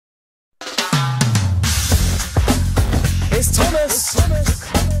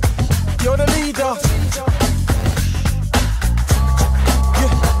You're the leader.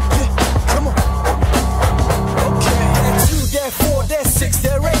 Come on. Okay. They're 2, they're 4, they're 6,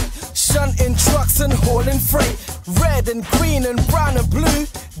 they're 8. Shunting trucks and hauling freight. Red and green and brown and blue.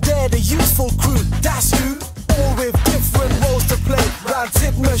 They're the useful crew, that's who. All with different roles to play. Round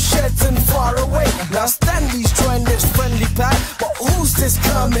Tidmouth sheds and far away. Now Stanley's joined this friendly pack, but who's this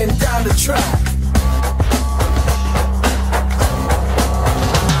coming down the track?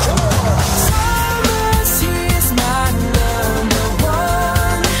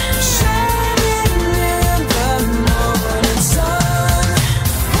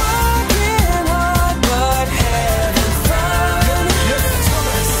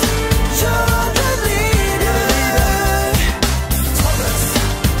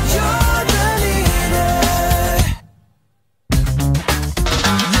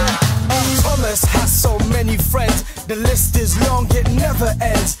 The list is long, it never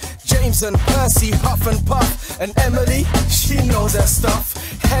ends. James and Percy, Huff and Puff. And Emily, she knows her stuff.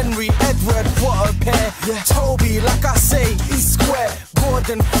 Henry, Edward, what a pair. Toby, like I say, he's square.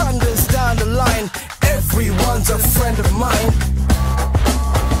 Gordon thunders down the line. Everyone's a friend of mine.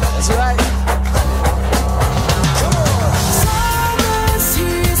 That's right. Come on. Thomas,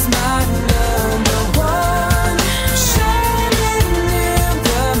 he's my number one. Shining in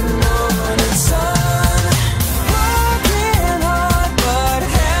the morning sun.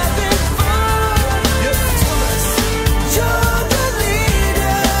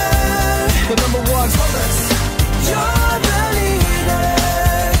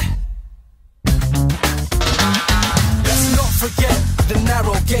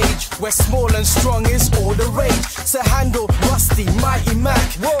 Where small and strong is all the rage. So handle Rusty, Mighty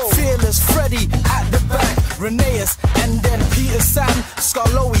Mac. Whoa. Fearless Freddy at the back. Reneus and then Peter Sam.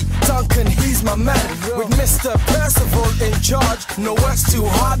 Scarloey, Duncan, he's my man. Yo. With Mr. Percival in charge. No work's too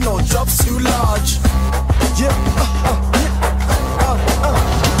hard, no job's too large. Yeah,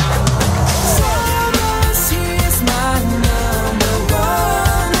 Thomas, he's my number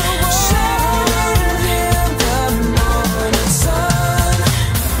one. Shining in the morning sun.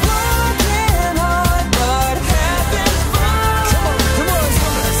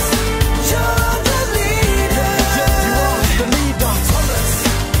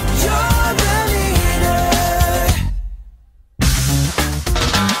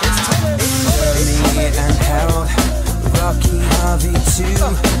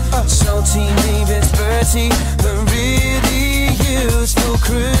 So Team David's Percy, the really useful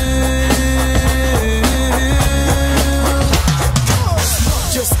crew.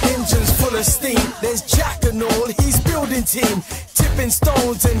 Just engines full of steam. There's Jack and all, he's building team. Tipping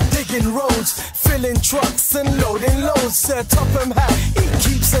stones and digging roads. Filling trucks and loading loads. Sir Topham Hat, he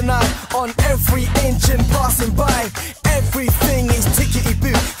keeps an eye on every engine passing by.